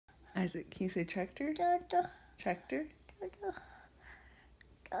Isaac, can you say tractor? Tractor. Tractor?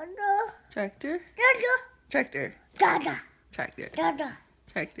 Tractor. Tractor? Tractor. Tractor. Tractor. Tractor. Tractor.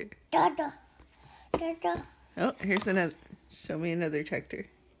 Tractor. Tractor. Tractor. Oh, here's another. Show me another tractor.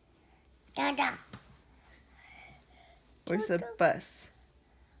 Tractor. Where's the bus?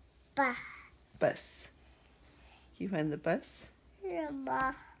 Bus. Bus. Can you find the bus?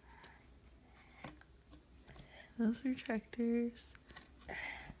 Bus. Those are tractors.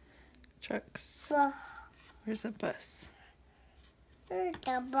 Trucks. Bus. Where's the bus?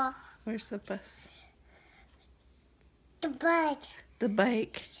 The bus. Where's the bus? The bike. The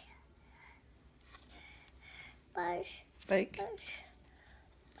bike. Bus. Bike.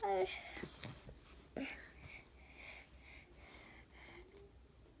 Bus.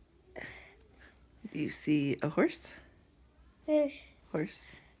 Do you see a horse? Bus.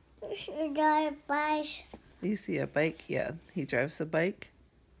 Horse. The bus. Do you see a bike? Yeah, he drives a bike.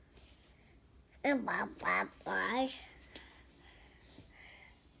 The bus.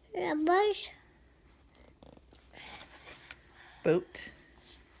 The bus. Boat.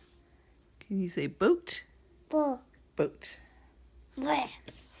 Can you say boat? Boat. Boat. Boat.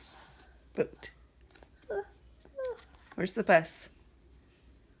 Boat. Where's the bus?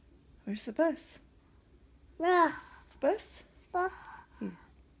 Where's the bus? Bus. Bus? Bus.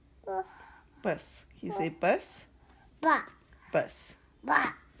 Bus. Can you say bus? Bus. Bus. Bus.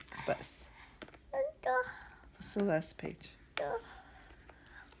 Bus. That's the last page.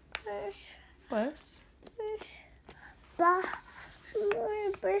 Bus. Bus.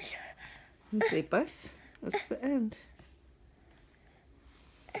 Can you say bus? That's the end.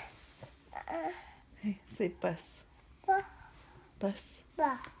 Hey, say bus. Bus. Bus.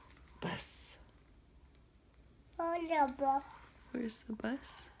 Bus. Bus. Oh, the bus. Where's the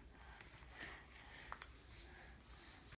bus?